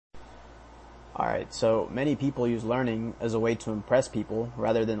Alright, so many people use learning as a way to impress people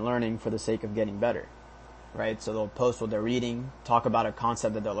rather than learning for the sake of getting better. Right? So they'll post what they're reading, talk about a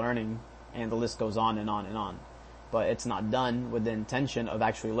concept that they're learning, and the list goes on and on and on. But it's not done with the intention of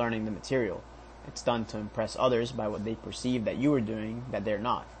actually learning the material. It's done to impress others by what they perceive that you are doing that they're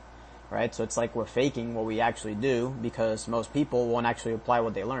not. Right? So it's like we're faking what we actually do because most people won't actually apply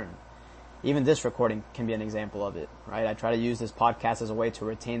what they learn. Even this recording can be an example of it, right? I try to use this podcast as a way to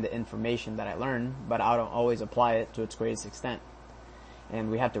retain the information that I learn, but I don't always apply it to its greatest extent. And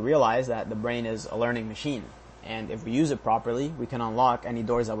we have to realize that the brain is a learning machine. And if we use it properly, we can unlock any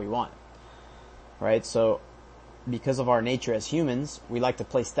doors that we want. Right? So, because of our nature as humans, we like to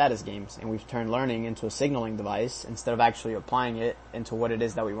play status games, and we've turned learning into a signaling device instead of actually applying it into what it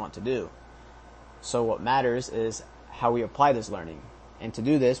is that we want to do. So what matters is how we apply this learning. And to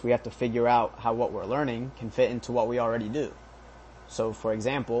do this, we have to figure out how what we're learning can fit into what we already do. So for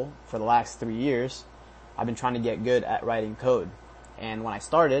example, for the last 3 years, I've been trying to get good at writing code. And when I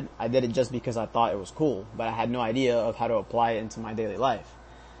started, I did it just because I thought it was cool, but I had no idea of how to apply it into my daily life.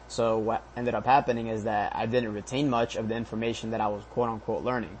 So what ended up happening is that I didn't retain much of the information that I was quote unquote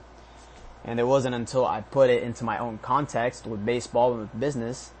learning. And it wasn't until I put it into my own context with baseball and with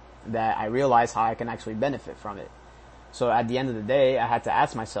business that I realized how I can actually benefit from it. So at the end of the day, I had to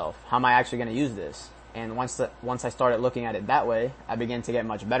ask myself, how am I actually going to use this? And once I started looking at it that way, I began to get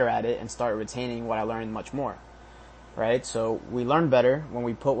much better at it and start retaining what I learned much more. Right? So we learn better when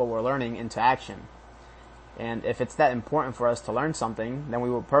we put what we're learning into action. And if it's that important for us to learn something, then we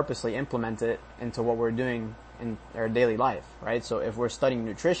will purposely implement it into what we're doing in our daily life. Right? So if we're studying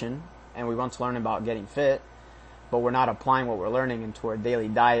nutrition and we want to learn about getting fit, but we're not applying what we're learning into our daily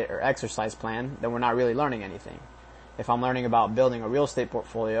diet or exercise plan, then we're not really learning anything. If I'm learning about building a real estate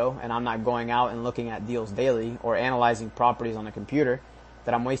portfolio and I'm not going out and looking at deals daily or analyzing properties on a computer,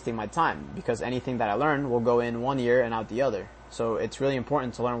 then I'm wasting my time because anything that I learn will go in one ear and out the other. So it's really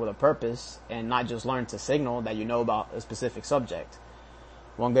important to learn with a purpose and not just learn to signal that you know about a specific subject.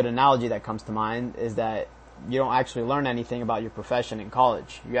 One good analogy that comes to mind is that you don't actually learn anything about your profession in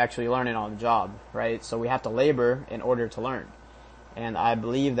college. You actually learn it on the job, right? So we have to labor in order to learn. And I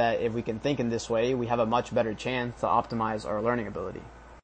believe that if we can think in this way, we have a much better chance to optimize our learning ability.